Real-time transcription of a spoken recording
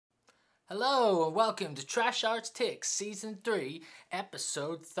Hello and welcome to Trash Arts Ticks Season 3,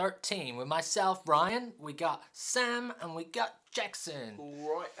 Episode 13. With myself, Ryan, we got Sam, and we got Jackson.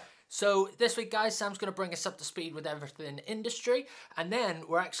 Right. So this week, guys, Sam's going to bring us up to speed with everything industry, and then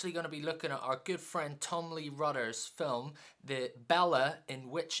we're actually going to be looking at our good friend Tom Lee Rutters' film, the Bella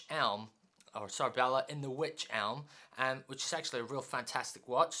in Wych Elm. Bella in the Wych Elm, which is actually a real fantastic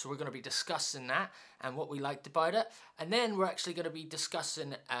watch. So we're going to be discussing that and what we liked about it. And then we're actually going to be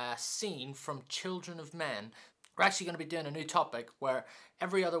discussing a scene from Children of Men. We're actually going to be doing a new topic where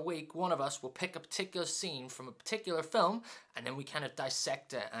every other week one of us will pick a particular scene from a particular film, and then we kind of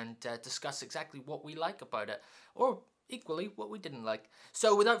dissect it and discuss exactly what we like about it, or equally what we didn't like.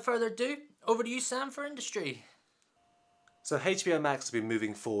 So without further ado, over to you, Sam, for industry. So HBO Max have been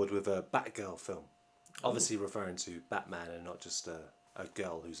moving forward with a Batgirl film. Obviously referring to Batman and not just a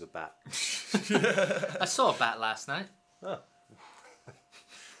girl who's a bat. I saw a bat last night. Oh.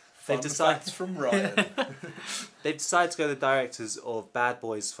 They've decided from Ryan. They've decided to go the directors of Bad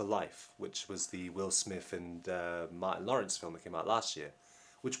Boys for Life, which was the Will Smith and Martin Lawrence film that came out last year,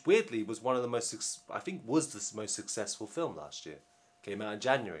 which weirdly was one of the most, was the most successful film last year. Came out in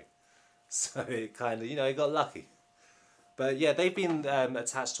January. So it kind of, it got lucky. But yeah, they've been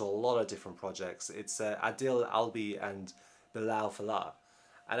attached to a lot of different projects. It's Adil Albi and Bilal Fallah.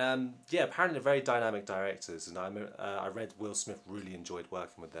 And yeah, apparently they're very dynamic directors. And I read Will Smith really enjoyed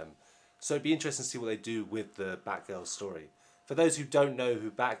working with them. So it'd be interesting to see what they do with the Batgirl story. For those who don't know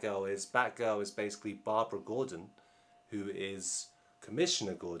who Batgirl is basically Barbara Gordon, who is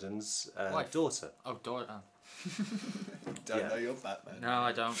Commissioner Gordon's daughter. Oh, daughter. Don't know you're Batman. No,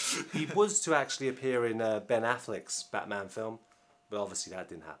 I don't. He was to actually appear in Ben Affleck's Batman film, but obviously that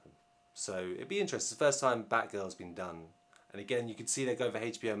didn't happen. So it'd be interesting. It's the first time Batgirl's been done. And again, you can see they're going for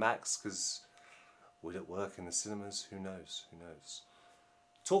HBO Max, because would it work in the cinemas? Who knows? Who knows?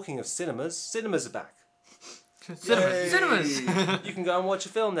 Talking of cinemas, cinemas are back. Cinemas! You can go and watch a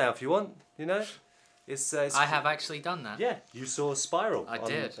film now if you want, It's I have actually done that. Yeah, you saw Spiral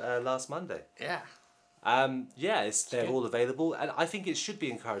did. Last Monday. Yeah. They're all available, and I think it should be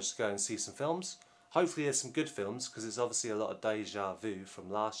encouraged to go and see some films. Hopefully there's some good films, because it's obviously a lot of deja vu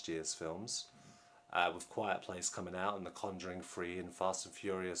from last year's films, with Quiet Place coming out, and The Conjuring 3, and Fast and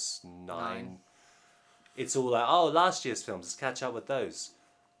Furious 9. It's all like, oh, last year's films, let's catch up with those.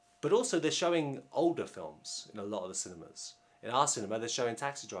 But also they're showing older films in a lot of the cinemas. In our cinema, they're showing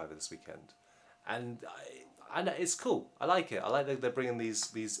Taxi Driver this weekend. And it's cool. I like it. I like that they're bringing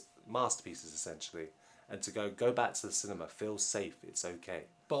these masterpieces, essentially. And to go back to the cinema, feel safe, it's okay.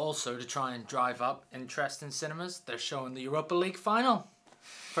 But also to try and drive up interest in cinemas, they're showing the Europa League final.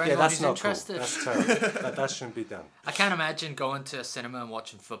 For anyone that's who's not interested. Cool. That's terrible. that shouldn't be done. I can't imagine going to a cinema and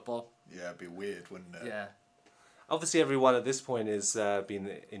watching football. Yeah, it'd be weird, wouldn't it? Yeah. Obviously everyone at this point is been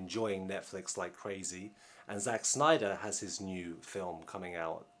enjoying Netflix like crazy. And Zack Snyder has his new film coming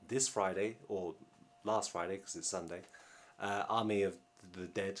out this Friday, or last Friday because it's Sunday. Army of the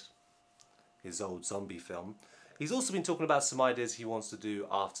Dead. His old zombie film. He's also been talking about some ideas he wants to do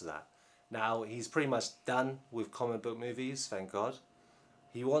after that. Now, he's pretty much done with comic book movies, thank God.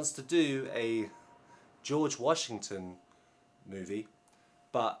 He wants to do a George Washington movie,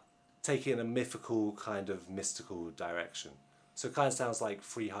 but take it in a mythical, kind of mystical direction. So it kind of sounds like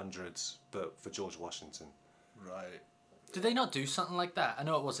 300, but for George Washington. Right. Did they not do something like that? I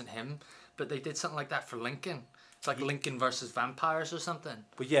know it wasn't him, but they did something like that for Lincoln. It's like Lincoln versus vampires or something.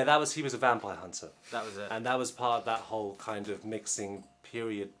 But yeah, he was a vampire hunter. That was it. And that was part of that whole kind of mixing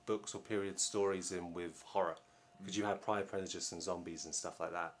period books or period stories in with horror. Because you had Pride, Prejudice and zombies and stuff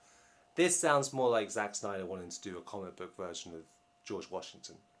like that. This sounds more like Zack Snyder wanting to do a comic book version of George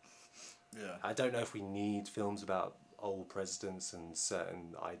Washington. Yeah. I don't know if we need films about old presidents and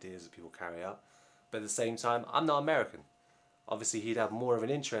certain ideas that people carry out. But at the same time, I'm not American. Obviously, he'd have more of an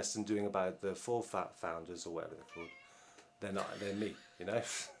interest in doing about the four founders or whatever they're called than me, Yeah.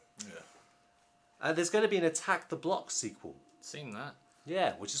 There's going to be an Attack the Block sequel. Seen that.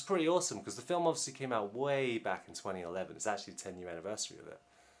 Yeah, which is pretty awesome because the film obviously came out way back in 2011. It's actually the 10-year anniversary of it.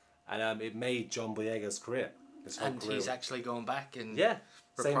 And it made John Boyega's career. And he's actually going back and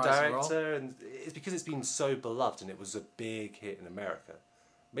same reprising director. And it's because it's been so beloved and it was a big hit in America.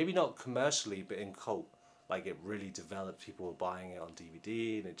 Maybe not commercially, but in cult. Like, it really developed, people were buying it on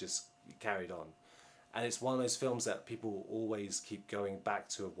DVD, and it carried on. And it's one of those films that people always keep going back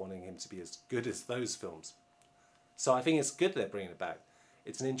to, wanting him to be as good as those films. So I think it's good they're bringing it back.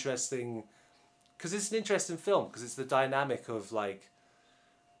 It's an interesting... Because it's an interesting film, because it's the dynamic of, like,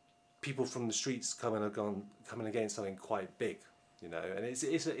 people from the streets coming against something quite big, And it's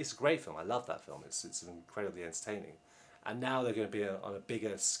a great film. I love that film. It's incredibly entertaining. and now they're going to be on a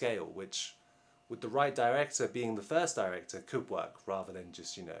bigger scale, which, with the right director being the first director, could work rather than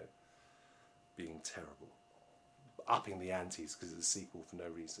just, you know, being terrible, upping the antes because it's a sequel for no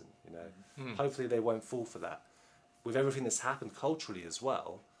reason, you know. Hopefully they won't fall for that. With everything that's happened culturally as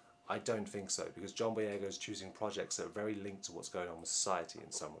well, I don't think so, because John Boyega is choosing projects that are very linked to what's going on with society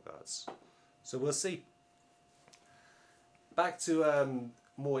in some regards. So we'll see. Back to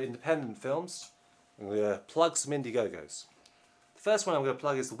more independent films. I'm going to plug some Indiegogos. The first one I'm going to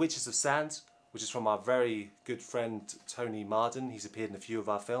plug is The Witches of Sand, which is from our very good friend Tony Marden. He's appeared in a few of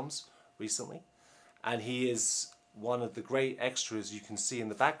our films recently. And he is one of the great extras you can see in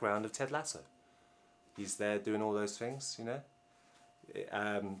the background of Ted Lasso. He's there doing all those things, you know.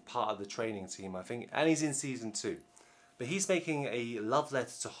 Part of the training team, I think. And he's in season 2. But he's making a love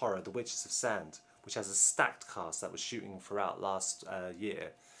letter to horror, The Witches of Sand, which has a stacked cast that was shooting throughout last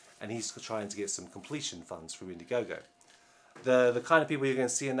year. And he's trying to get some completion funds through Indiegogo. The kind of people you're going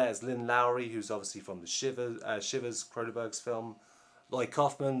to see in that is Lynn Lowry, who's obviously from the Shivers Cronenberg's film. Lloyd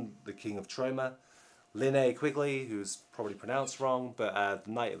Kaufman, the King of Trauma. Linnea Quigley, who's probably pronounced wrong, but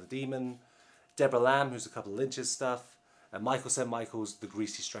The Night of the Demon. Deborah Lamb, who's a couple of Lynch's stuff. And Michael St. Michael's The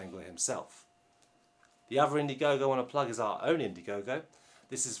Greasy Strangler himself. The other Indiegogo I want to plug is our own Indiegogo.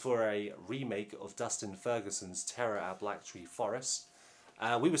 This is for a remake of Dustin Ferguson's Terror at Blacktree Forest.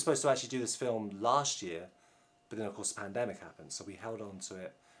 We were supposed to actually do this film last year, but then of course the pandemic happened, so we held on to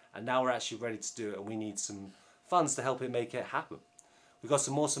it. And now we're actually ready to do it, and we need some funds to help it make it happen. We've got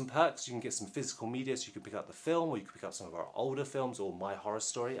some awesome perks. You can get some physical media, so you can pick up the film, or you can pick up some of our older films, or My Horror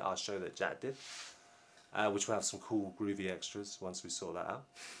Story, our show that Jack did, which will have some cool groovy extras once we sort that out.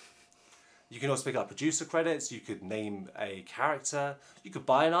 You can also pick up producer credits. You could name a character. You could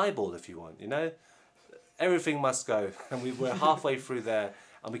buy an eyeball if you want, you know. Everything must go, and we're halfway through there,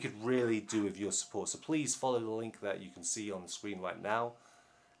 and we could really do with your support. So please follow the link that you can see on the screen right now,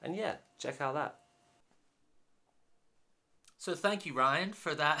 and yeah, check out that. So thank you, Ryan,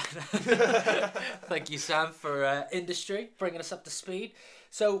 for that. Thank you, Sam, for Industry, bringing us up to speed.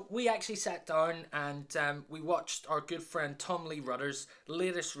 So we actually sat down and we watched our good friend Tom Lee Rutters'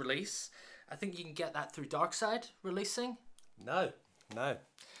 latest release. I think you can get that through Darkside releasing. No.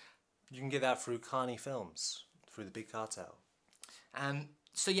 You can get that through Carney Films, through the Big Cartel.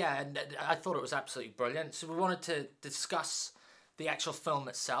 So yeah, and I thought it was absolutely brilliant. So we wanted to discuss the actual film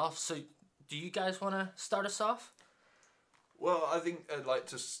itself. So do you guys want to start us off? Well, I think I'd like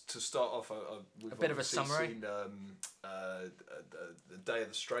to start off. We've a bit of a summary. Seen the Day of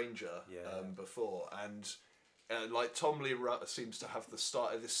the Stranger before, and like Tom Lee Rutters seems to have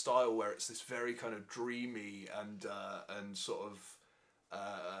this style where it's this very kind of dreamy and sort of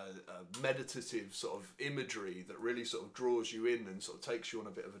meditative sort of imagery that really sort of draws you in and sort of takes you on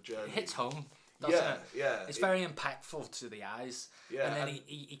a bit of a journey. It hits home, doesn't it? Yeah. It's very impactful to the eyes. Yeah, and then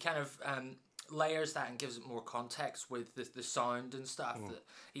he kind of layers that and gives it more context with the sound and stuff.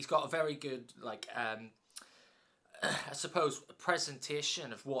 He's got a very good, like, I suppose,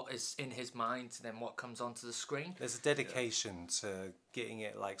 presentation of what is in his mind and then what comes onto the screen. There's a dedication to getting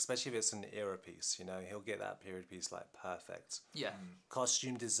it, like, especially if it's an era piece, you know, he'll get that period piece, like, perfect. Yeah.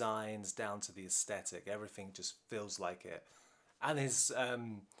 Costume designs down to the aesthetic, everything just feels like it. And his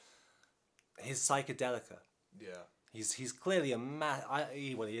psychedelica. Yeah. He's clearly he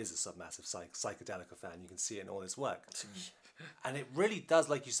is a massive psychedelica fan. You can see it in all his work. And it really does,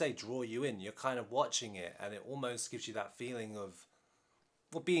 like you say, draw you in. You're kind of watching it, and it almost gives you that feeling of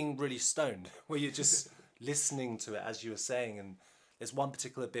being really stoned, where you're just listening to it, as you were saying. And there's one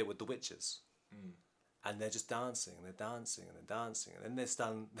particular bit with the witches, and they're just dancing, and they're dancing, and they're dancing, and then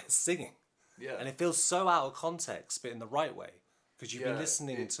they're singing. Yeah. And it feels so out of context, but in the right way, because you've been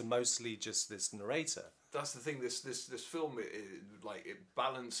listening to mostly just this narrator. That's the thing. This film, it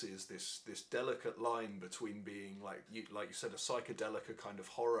balances this delicate line between being like you said, a psychedelic kind of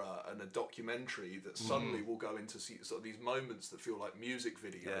horror and a documentary that suddenly will go into sort of these moments that feel like music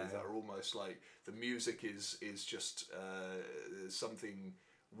videos that are almost like the music is just something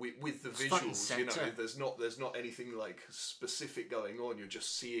with the visuals. You know, there's not anything like specific going on. You're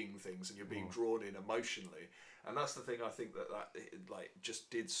just seeing things and you're being drawn in emotionally. And that's the thing I think that like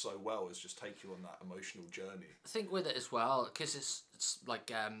just did so well, is just take you on that emotional journey. I think with it as well, because it's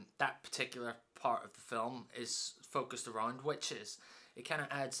like that particular part of the film is focused around witches. It kind of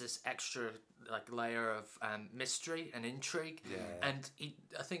adds this extra like layer of mystery and intrigue. Yeah. And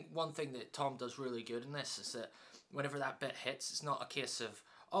I think one thing that Tom does really good in this is that whenever that bit hits, it's not a case of,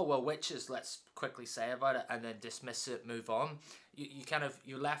 oh well, witches, let's quickly say about it and then dismiss it, move on. You kind of,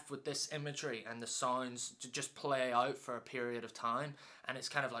 you're left with this imagery and the sounds to just play out for a period of time, and it's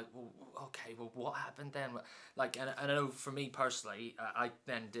kind of like, well, okay, well, what happened then? Like, and I know for me personally, I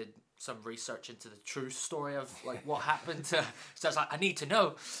then did some research into the true story of like what happened to, so I was like, I need to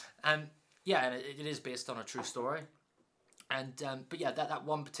know. And yeah, and it is based on a true story. And but yeah, that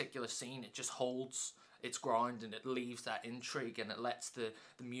one particular scene, it just holds its ground and it leaves that intrigue, and it lets the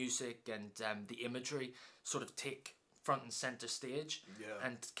music and the imagery sort of take front and center stage,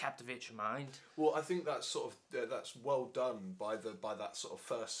 and captivate your mind. Well, I think that's sort of that's well done by that sort of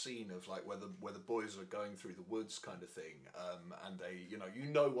first scene of like where the boys are going through the woods kind of thing, and they you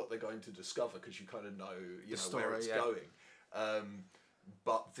know what they're going to discover because you kind of know story, where it's going,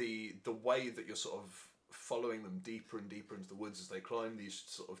 but the way that you're sort of following them deeper and deeper into the woods as they climb these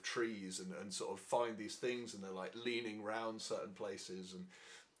sort of trees and sort of find these things, and they're like leaning round certain places,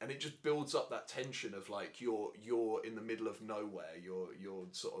 and it just builds up that tension of like you're in the middle of nowhere, you're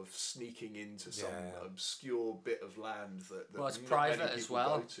sort of sneaking into some obscure bit of land that well, it's not private many as people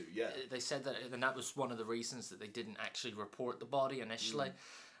well. go to. Yeah, they said that, and that was one of the reasons that they didn't actually report the body initially,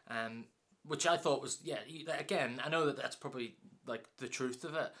 which I thought was again, I know that that's probably like the truth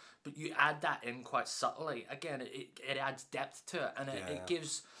of it, but you add that in quite subtly. Again, it adds depth to it, and it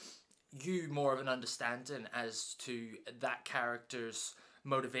gives you more of an understanding as to that character's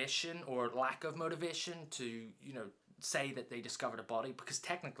motivation or lack of motivation to say that they discovered a body, because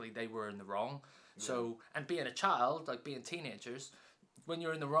technically they were in the wrong. So, and being a child, like being teenagers, when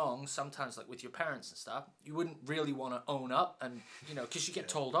you're in the wrong, sometimes like with your parents and stuff, you wouldn't really want to own up, and because you get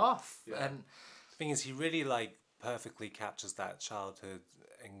told off. And the thing is, he really like perfectly captures that childhood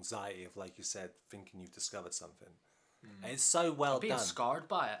anxiety of, like you said, thinking you've discovered something. And it's so well being done. scarred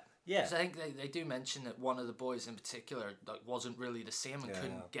by it. Yeah. Because I think they do mention that one of the boys in particular like wasn't really the same and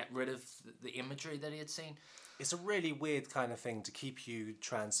couldn't get rid of the imagery that he had seen. It's a really weird kind of thing to keep you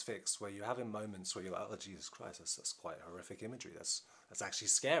transfixed, where you're having moments where you're like, oh, Jesus Christ, that's quite horrific imagery. That's actually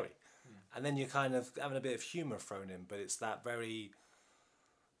scary. And then you're kind of having a bit of humour thrown in, but it's that very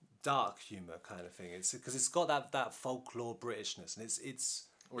dark humour kind of thing. It's because it's got that folklore Britishness, and it's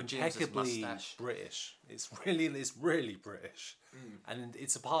impeccably British. It's really British, and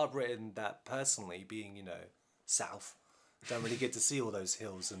it's a part of Britain that personally, being South, don't really get to see all those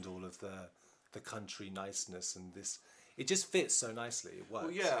hills and all of the country niceness, and this it just fits so nicely. It works.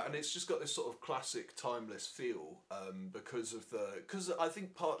 Well, yeah, and it's just got this sort of classic, timeless feel because I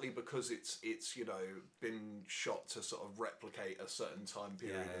think partly because it's been shot to sort of replicate a certain time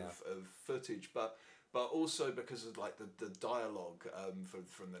period of footage, but also because of like the dialogue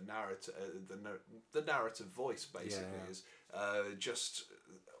from the narrative, the narrative voice basically is just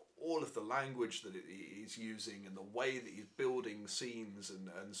all of the language that he's using and the way that he's building scenes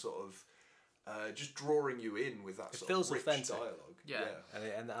and sort of just drawing you in with that sort of rich authentic dialogue. Yeah.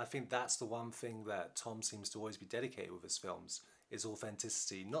 And I think that's the one thing that Tom seems to always be dedicated with his films, is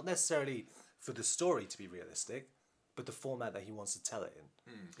authenticity. Not necessarily for the story to be realistic, but the format that he wants to tell it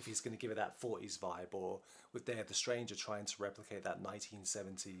in. If he's going to give it that 40s vibe, or with Day of the Stranger trying to replicate that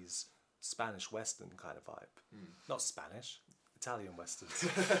 1970s Spanish Western kind of vibe. Not Spanish, Italian Westerns.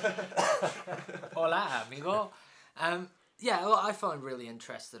 Hola, amigo. Yeah, what I find really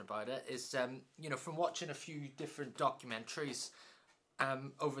interesting about it is, from watching a few different documentaries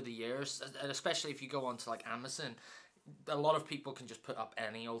over the years, and especially if you go onto like Amazon, a lot of people can just put up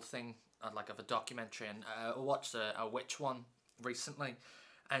any old thing like of a documentary, and I watched a witch one recently,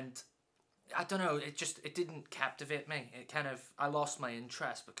 and I don't know, it didn't captivate me. I lost my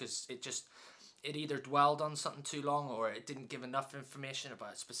interest because it either dwelled on something too long, or it didn't give enough information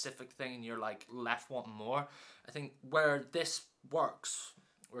about a specific thing, and you're like left wanting more. I think where this works,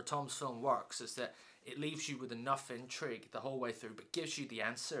 where Tom's film works, is that it leaves you with enough intrigue the whole way through, but gives you the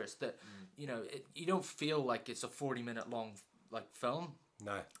answers that you don't feel like it's a 40-minute long like film.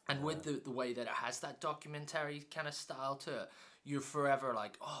 No. And with the way that it has that documentary kind of style to it, you're forever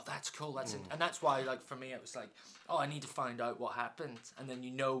like, oh, that's cool, and that's why, like, for me it was like, oh, I need to find out what happened, and then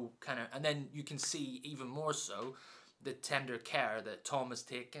and then you can see even more so the tender care that Tom has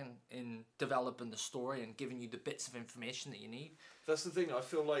taken in developing the story and giving you the bits of information that you need. That's the thing. I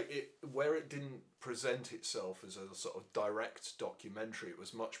feel like where it didn't present itself as a sort of direct documentary, it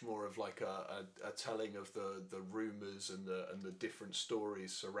was much more of like a telling of the rumours and the different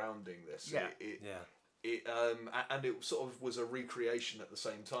stories surrounding this. And it sort of was a recreation at the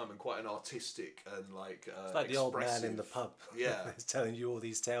same time, and quite an artistic and like it's like the old man in the pub. Yeah. He's telling you all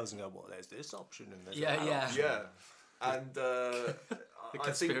these tales and go, well, there's this option and there's Yeah. And The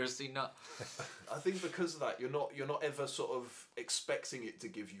conspiracy nut. I think because of that, you're not ever sort of expecting it to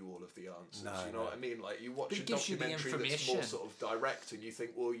give you all of the answers. No, you know what I mean? Like you watch a gives you the documentary that's information. more sort of direct, and you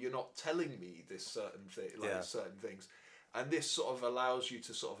think, well, you're not telling me this certain thing, like certain things. And this sort of allows you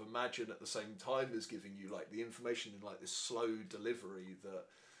to sort of imagine at the same time as giving you like the information in like this slow delivery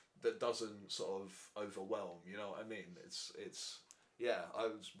that doesn't sort of overwhelm. You know what I mean? It's yeah, I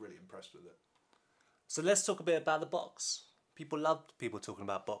was really impressed with it. So let's talk a bit about the box. People love people talking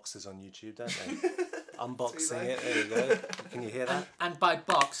about boxes on YouTube, don't they? Unboxing it. There you go. Can you hear that? And by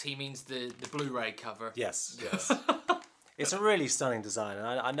box, he means the Blu-ray cover. Yes. Yes. It's a really stunning design, and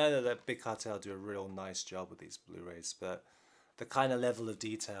I know that Big Cartel do a real nice job with these Blu-rays, but the kind of level of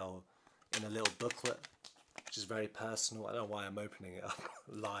detail in a little booklet, which is very personal. I don't know why I'm opening it up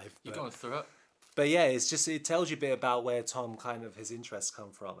live. You're going through it. But yeah, it tells you a bit about where Tom kind of his interests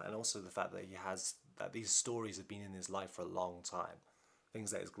come from, and also the fact that these stories have been in his life for a long time,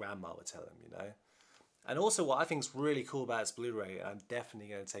 things that his grandma would tell him, you know. And also what I think is really cool about his Blu-ray, and I'm definitely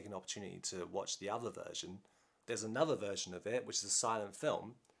going to take an opportunity to watch the other version. There's another version of it, which is a silent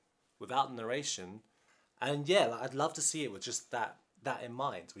film, without narration. And yeah, like, I'd love to see it with just that in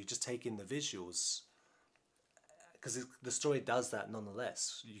mind. We just take in the visuals, because the story does that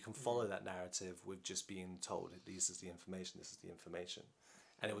nonetheless. You can follow that narrative with just being told, this is the information.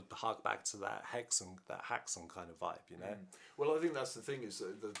 And it would hark back to that Hexen kind of vibe, you know? Well, I think that's the thing, is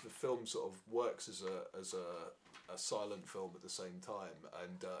that the film sort of works as a silent film at the same time,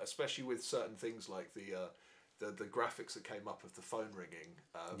 and especially with certain things like the graphics that came up of the phone ringing,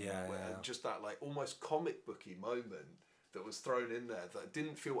 just that like almost comic booky moment that was thrown in there that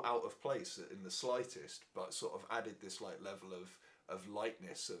didn't feel out of place in the slightest, but sort of added this like level of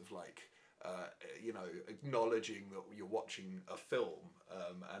lightness, of like you know, acknowledging that you're watching a film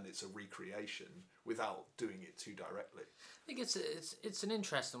and it's a recreation without doing it too directly. I think it's an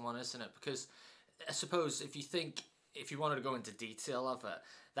interesting one, isn't it? Because I suppose if you wanted to go into detail of it,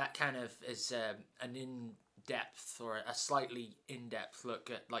 that kind of is an in-depth or a slightly in-depth look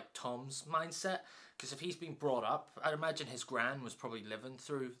at like Tom's mindset. Because if he's been brought up, I'd imagine his gran was probably living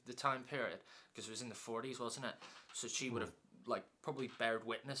through the time period, because it was in the 40s, wasn't it? So she would have like probably bared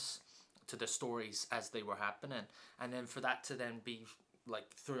witness to the stories as they were happening, and then for that to then be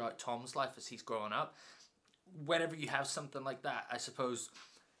like throughout Tom's life as he's growing up, whenever you have something like that, I suppose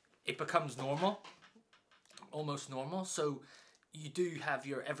it becomes normal, almost normal. So you do have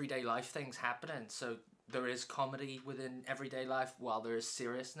your everyday life things happening, so there is comedy within everyday life while there is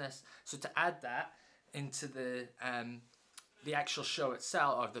seriousness. So to add that into the actual show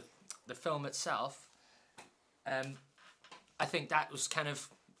itself, or the film itself, I think that was kind of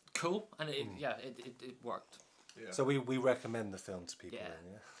cool, and it worked. Yeah. So we recommend the film to people. Yeah.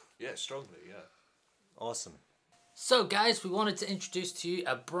 Then, yeah. Yeah, strongly. Yeah. Awesome. So guys, we wanted to introduce to you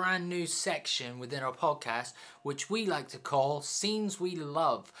a brand new section within our podcast, which we like to call Scenes We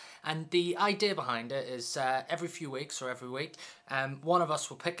Love. And the idea behind it is every few weeks or every week, one of us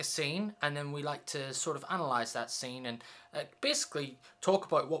will pick a scene, and then we like to sort of analyse that scene and basically talk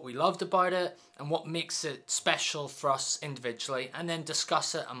about what we loved about it and what makes it special for us individually, and then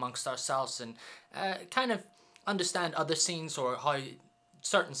discuss it amongst ourselves and kind of understand other scenes or how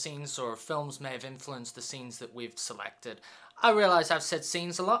certain scenes or films may have influenced the scenes that we've selected. I realise I've said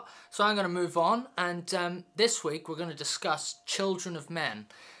scenes a lot, so I'm going to move on, and this week we're going to discuss Children of Men.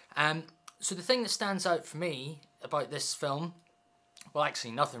 So the thing that stands out for me about this film, well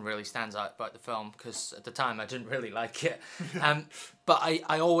actually nothing really stands out about the film, because at the time I didn't really like it, but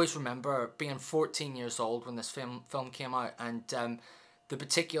I always remember being 14 years old when this film came out, and the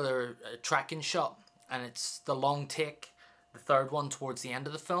particular tracking shot, and it's the long take, the third one towards the end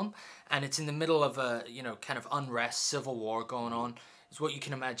of the film, and it's in the middle of a, you know, kind of unrest, civil war going on. It's what you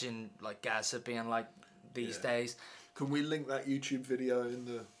can imagine like Gaza being like these days. Can we link that YouTube video in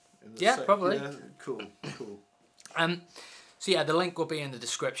the probably. Yeah, cool. So yeah, the link will be in the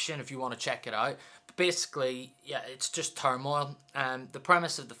description if you want to check it out. But basically, yeah, it's just turmoil. The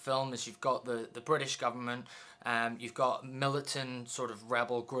premise of the film is you've got the British government, you've got militant sort of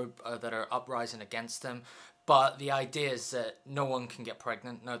rebel group that are uprising against them. But the idea is that no one can get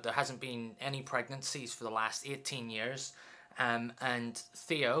pregnant. No, there hasn't been any pregnancies for the last 18 years. And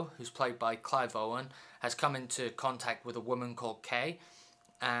Theo, who's played by Clive Owen, has come into contact with a woman called Kay,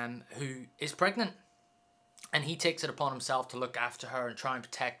 who is pregnant. And he takes it upon himself to look after her and try and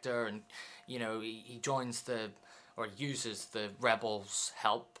protect her. And, you know, he joins or uses the rebels'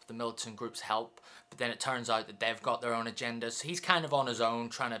 help, the militant group's help. But then it turns out that they've got their own agendas. So he's kind of on his own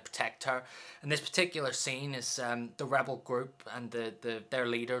trying to protect her. And this particular scene is the rebel group and their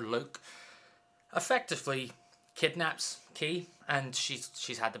leader, Luke, effectively kidnaps Key, and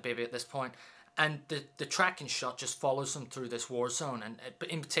she's had the baby at this point, and the tracking shot just follows them through this war zone, and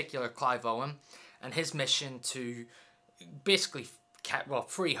in particular Clive Owen, and his mission to basically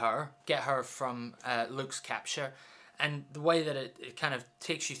free her, get her from Luke's capture, and the way that it kind of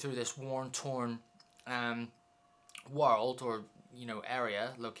takes you through this torn world, or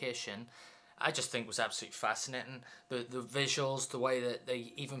area, location, I just think was absolutely fascinating. The visuals, the way that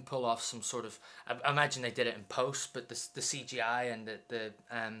they even pull off some sort of, I imagine they did it in post, but the CGI and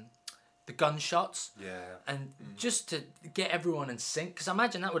the gunshots, and just to get everyone in sync, because I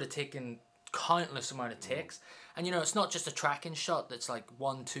imagine that would have taken countless amount of takes. And it's not just a tracking shot that's like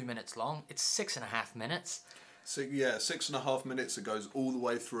 1-2 minutes long, it's 6.5 minutes. So 6.5 minutes, it goes all the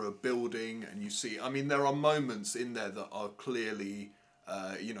way through a building, and you see, I mean, there are moments in there that are clearly,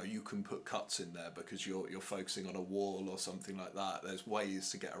 you can put cuts in there because you're focusing on a wall or something like that. There's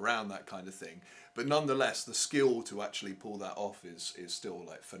ways to get around that kind of thing. But nonetheless, the skill to actually pull that off is still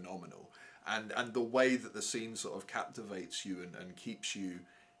like phenomenal. And the way that the scene sort of captivates you and keeps you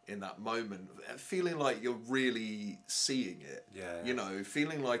in that moment, feeling like you're really seeing it.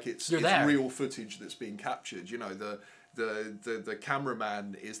 Feeling like it's real footage that's being captured. The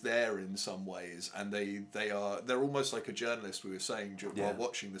cameraman is there in some ways, and they're almost like a journalist, we were saying while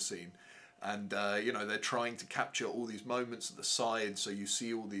watching the scene, and they're trying to capture all these moments at the side, so you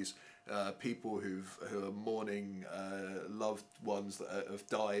see all these people who are mourning loved ones that have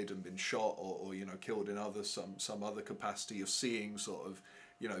died and been shot or killed in some other capacity. You're seeing sort of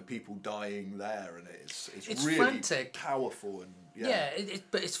people dying there, and it's really frantic, powerful, and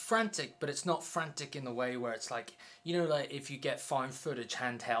but it's frantic, but it's not frantic in the way where it's like like if you get found footage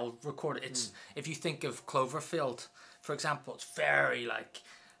handheld recorded, it's if you think of Cloverfield, for example, it's very like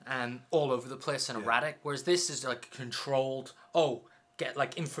all over the place and erratic, whereas this is like controlled. Get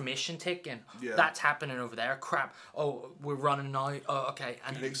like information taken. That's happening over there. Crap. We're running now. Okay.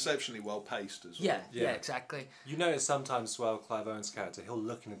 And exceptionally well paced as well. Yeah, exactly. You notice sometimes, well, Clive Owen's character, he'll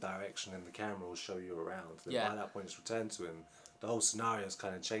look in a direction and the camera will show you around. Then by that point, it's returned to him. The whole scenario's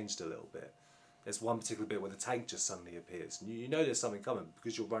kind of changed a little bit. There's one particular bit where the tank just suddenly appears. And you know there's something coming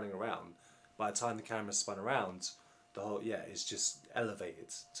because you're running around. By the time the camera's spun around, the whole it's just elevated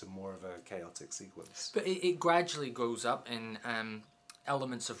to more of a chaotic sequence. But it gradually goes up in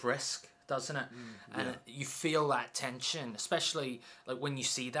elements of risk, doesn't it? And you feel that tension, especially like when you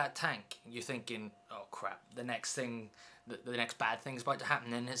see that tank, you're thinking, oh crap, the next bad thing's about to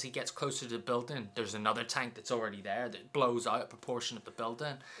happen. Then as he gets closer to the building, there's another tank that's already there that blows out a proportion of the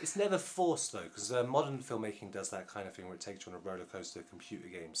building. It's never forced though, because modern filmmaking does that kind of thing where it takes you on a roller coaster computer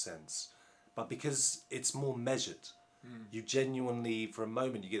game sense, but because it's more measured, you genuinely, for a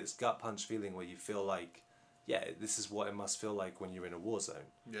moment, you get this gut punch feeling where you feel like, this is what it must feel like when you're in a war zone.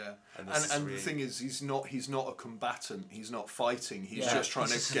 Yeah, and really... the thing is, he's not a combatant. He's not fighting. He's just trying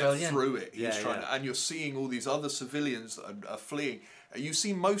to get through it. He's trying to, and you're seeing all these other civilians that are fleeing. You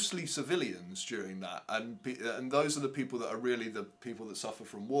see mostly civilians during that, and those are the people that are really the people that suffer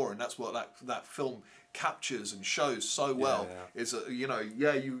from war, and that's what that film captures and shows so well. Is that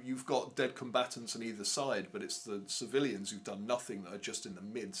you've got dead combatants on either side, but it's the civilians who've done nothing that are just in the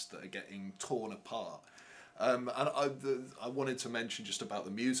midst that are getting torn apart. And I wanted to mention just about the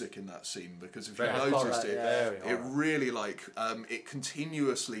music in that scene, because if you noticed it really it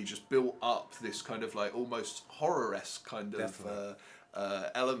continuously just built up this kind of like almost horror-esque kind of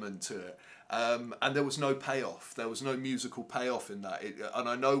element to it. And there was no payoff. There was no musical payoff in that. And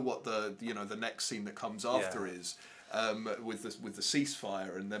I know what the next scene that comes after is. With the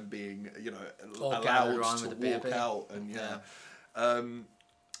ceasefire and them being allowed to walk out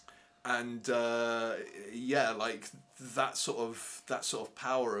and like that sort of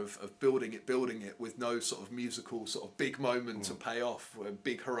power of building it with no sort of musical sort of big moment to pay off, a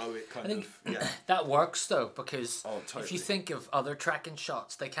big heroic that works though, because totally. If you think of other tracking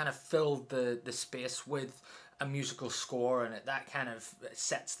shots, they kind of fill the space with a musical score, and that kind of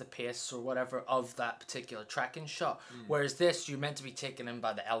sets the pace or whatever of that particular tracking shot. Whereas this, you're meant to be taken in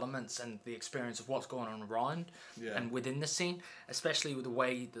by the elements and the experience of what's going on around and within the scene, especially with the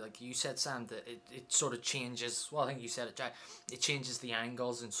way, like you said, Sam, that it sort of changes. Well, I think you said it, Jack. It changes the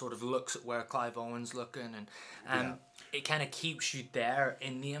angles and sort of looks at where Clive Owen's looking, and it kind of keeps you there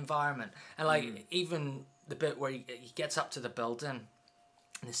in the environment. And like even the bit where he gets up to the building,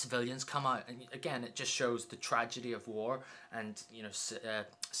 and the civilians come out, and again it just shows the tragedy of war, and you know,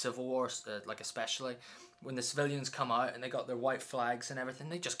 civil war, like especially when the civilians come out and they got their white flags and everything,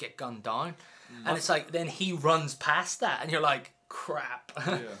 they just get gunned down. And it's like then he runs past that and you're like, crap.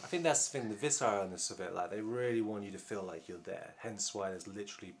 Yeah. I think that's the thing, the visceralness of it, like they really want you to feel like you're there, hence why there's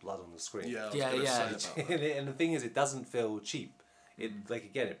literally blood on the screen. Yeah, And the thing is, it doesn't feel cheap. It like,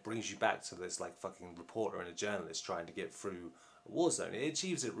 again, it brings you back to this like fucking reporter and a journalist trying to get through a war zone. It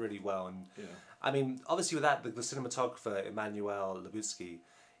achieves it really well. And I mean, obviously with that, the cinematographer Emmanuel Lubitsky,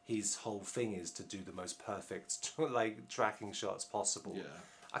 his whole thing is to do the most perfect like tracking shots possible. Yeah.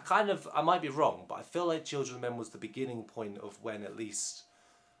 I might be wrong, but I feel like Children of Men was the beginning point of when at least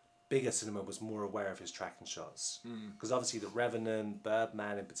bigger cinema was more aware of his tracking shots. Because obviously The Revenant,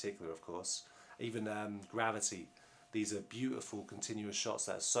 Birdman in particular, of course, even Gravity, these are beautiful continuous shots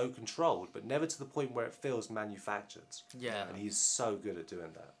that are so controlled, but never to the point where it feels manufactured. Yeah. And he's so good at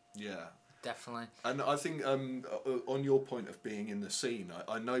doing that. Yeah. Definitely. And I think on your point of being in the scene,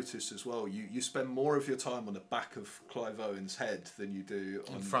 I noticed as well, you spend more of your time on the back of Clive Owen's head than you do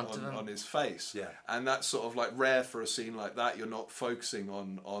on his face. Yeah. And that's sort of like rare for a scene like that. You're not focusing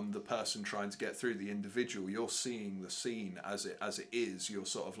on the person trying to get through, the individual. You're seeing the scene as it is. You're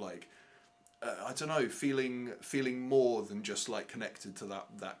sort of like, I don't know, feeling more than just like connected to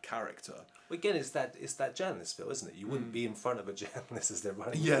that character. Well, again, it's that journalist feel, isn't it? You wouldn't be in front of a journalist as they're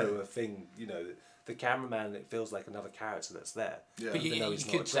running through a thing. You know, the cameraman, it feels like another character that's there. Yeah. But you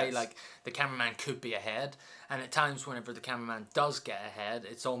could say like the cameraman could be ahead, and at times whenever the cameraman does get ahead,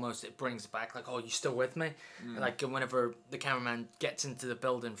 it brings it back like, oh, you still with me? Like whenever the cameraman gets into the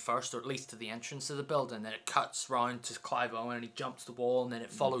building first, or at least to the entrance of the building, then it cuts round to Clive Owen and he jumps the wall, and then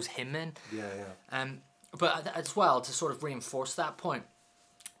it follows him in. Yeah. But as well, to sort of reinforce that point,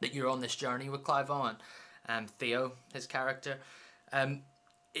 that you're on this journey with Clive Owen, Theo, his character,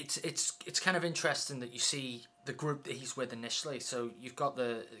 it's kind of interesting that you see the group that he's with initially. So you've got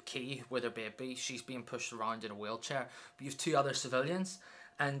the Key with her baby, she's being pushed around in a wheelchair, but you have two other civilians,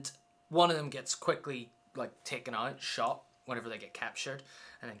 and one of them gets quickly like taken out, shot whenever they get captured,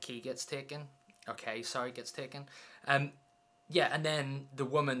 and then Key gets taken. Gets taken. Yeah, and then the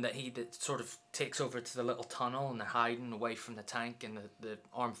woman that sort of takes over to the little tunnel, and they're hiding away from the tank and the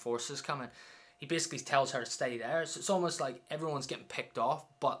armed forces coming. He basically tells her to stay there. So it's almost like everyone's getting picked off,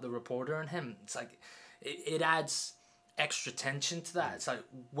 but the reporter and him. It's like it adds extra tension to that. It's like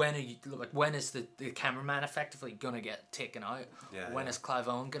when is the cameraman effectively gonna get taken out? When is Clive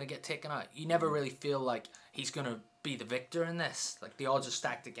Owen gonna get taken out? You never really feel like he's gonna be the victor in this. Like the odds are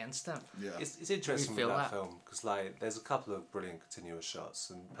stacked against him. Yeah. It's interesting with that film because like there's a couple of brilliant continuous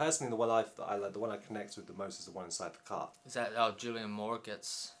shots, and personally the one I like, the one I connect with the most is the one inside the car. Is that Julian Moore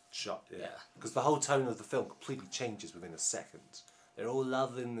gets shot? Yeah. Because the whole tone of the film completely changes within a second. They're all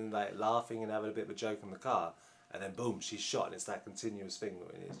loving and like laughing and having a bit of a joke in the car, and then boom, she's shot, and it's that continuous thing.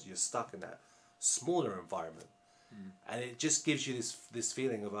 And you're stuck in that smaller environment, and it just gives you this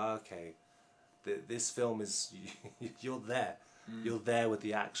feeling of okay. This film is you're there, you're there with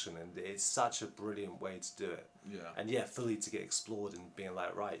the action, and it's such a brilliant way to do it. Yeah. And fully to get explored and being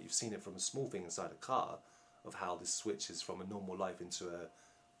like, right, you've seen it from a small thing inside a car, of how this switches from a normal life into a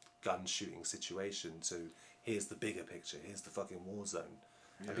gun shooting situation to here's the bigger picture, here's the fucking war zone,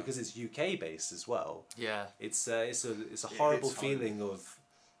 and because it's UK based as well. Yeah. It's a horrible feeling of.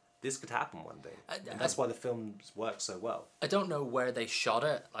 This could happen one day. And that's why the films work so well. I don't know where they shot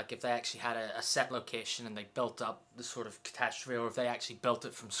it, like if they actually had a set location and they built up the sort of catastrophe, or if they actually built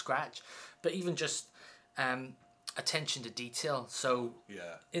it from scratch. But even just attention to detail. So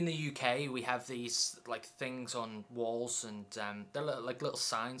in the UK, we have these like things on walls, and they're little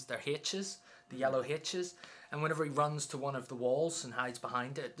signs. They're H's, the yellow H's. And whenever he runs to one of the walls and hides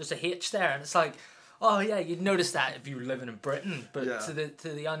behind it, there's a H there, and it's like, oh yeah, you'd notice that if you were living in Britain, but to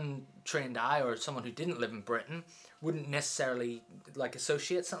the untrained eye or someone who didn't live in Britain wouldn't necessarily like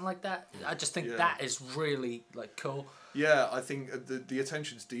associate something like that. I just think that is really like cool. Yeah, I think the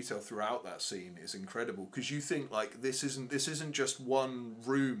attention to detail throughout that scene is incredible, because you think like this isn't just one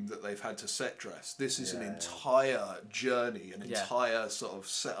room that they've had to set dress. This is an entire journey, an entire sort of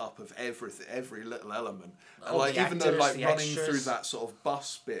setup of everything, every little element. And like even though like running through that sort of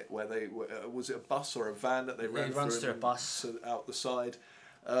bus bit where they was it a bus or a van that they ran through a bus out the side.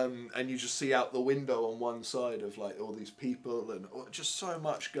 And you just see out the window on one side of like all these people and just so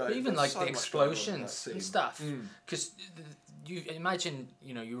much going. But even like the explosions and stuff, because you imagine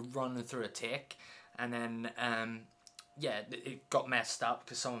you're running through a take, and then it got messed up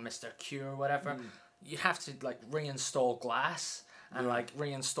because someone missed their cue or whatever. You have to like reinstall glass, and like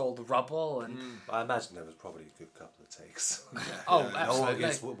reinstall the rubble and. I imagine there was probably a good couple of takes. Oh, No one absolutely.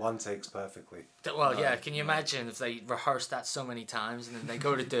 gets one takes perfectly. Well, yeah. Can you imagine if they rehearsed that so many times and then they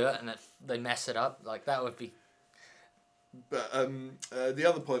go to do it and they mess it up? Like that would be. But the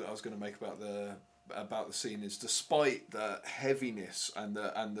other point I was going to make about the scene is, despite the heaviness and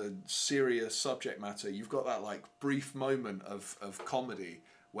the serious subject matter, you've got that like brief moment of comedy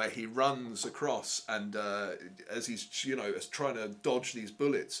where he runs across and as he's as trying to dodge these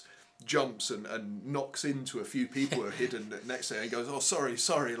bullets, jumps and knocks into a few people who are hidden next to him, and he goes, "Oh,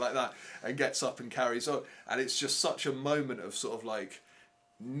 sorry," like that, and gets up and carries on. And it's just such a moment of sort of like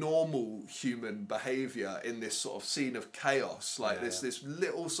normal human behaviour in this sort of scene of chaos, like this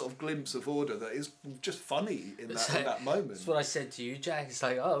little sort of glimpse of order that is just funny in that moment. That's what I said to you, Jack. It's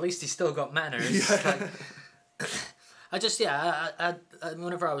like, oh, at least he's still got manners. Like, I just I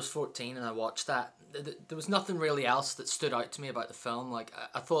whenever I was 14 and I watched that, there was nothing really else that stood out to me about the film. Like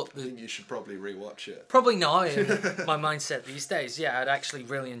I thought I think you should probably rewatch it. Probably now, in my mindset these days, I'd actually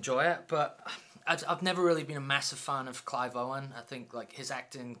really enjoy it, but I've never really been a massive fan of Clive Owen. I think like his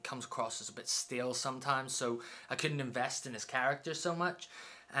acting comes across as a bit stale sometimes, so I couldn't invest in his character so much.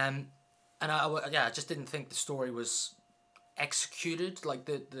 And I just didn't think the story was executed. Like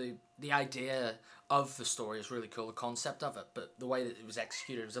the idea of the story is really cool, the concept of it, but the way that it was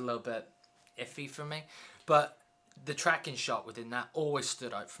executed was a little bit iffy for me. But the tracking shot within that always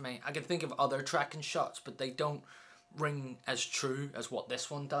stood out for me. I can think of other tracking shots, but they don't ring as true as what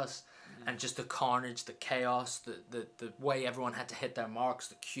this one does. And just the carnage, the chaos, the way everyone had to hit their marks,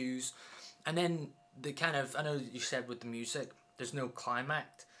 the cues. And then the kind of, I know you said with the music, there's no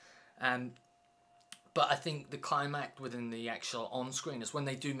climax. But I think the climax within the actual on-screen is when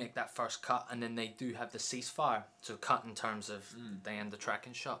they do make that first cut and then they do have the ceasefire. So cut in terms of they end the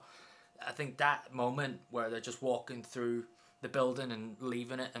tracking shot. I think that moment where they're just walking through the building and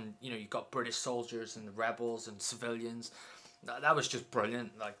leaving it, and you've got British soldiers and the rebels and civilians. That was just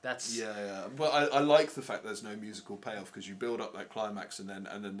brilliant. Like that's Well, I like the fact there's no musical payoff, because you build up that climax and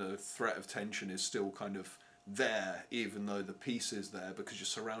then the threat of tension is still kind of there, even though the piece is there, because you're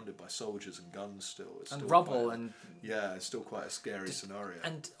surrounded by soldiers and guns still. It's and still rubble and it's still quite a scary scenario.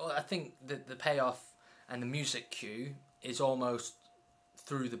 And I think the payoff and the music cue is almost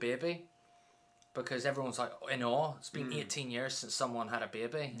through the baby. Because everyone's like in awe. It's been 18 years since someone had a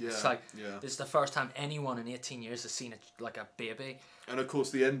baby. Yeah, it's like this is the first time anyone in 18 years has seen a baby. And of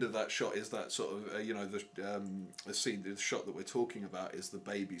course, the end of that shot is that sort of the scene, the shot that we're talking about is the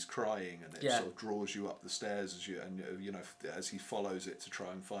baby's crying, and it sort of draws you up the stairs as he follows it to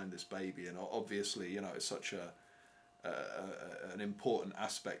try and find this baby. And obviously, it's such an important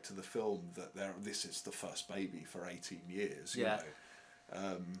aspect to the film that this is the first baby for 18 years. You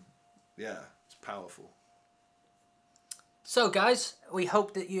know. It's powerful. So guys, we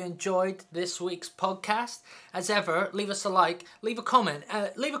hope that you enjoyed this week's podcast. As ever, leave us a like, leave a comment.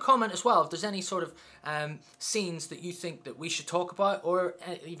 Leave a comment as well if there's any sort of scenes that you think that we should talk about, or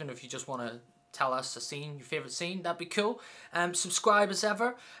even if you just want to tell us a scene, your favourite scene, that'd be cool. Subscribe as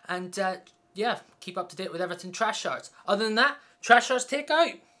ever, and keep up to date with everything Trash Arts. Other than that, Trash Arts take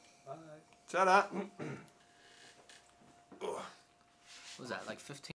out. Bye. Ta-da. What was that, like 15?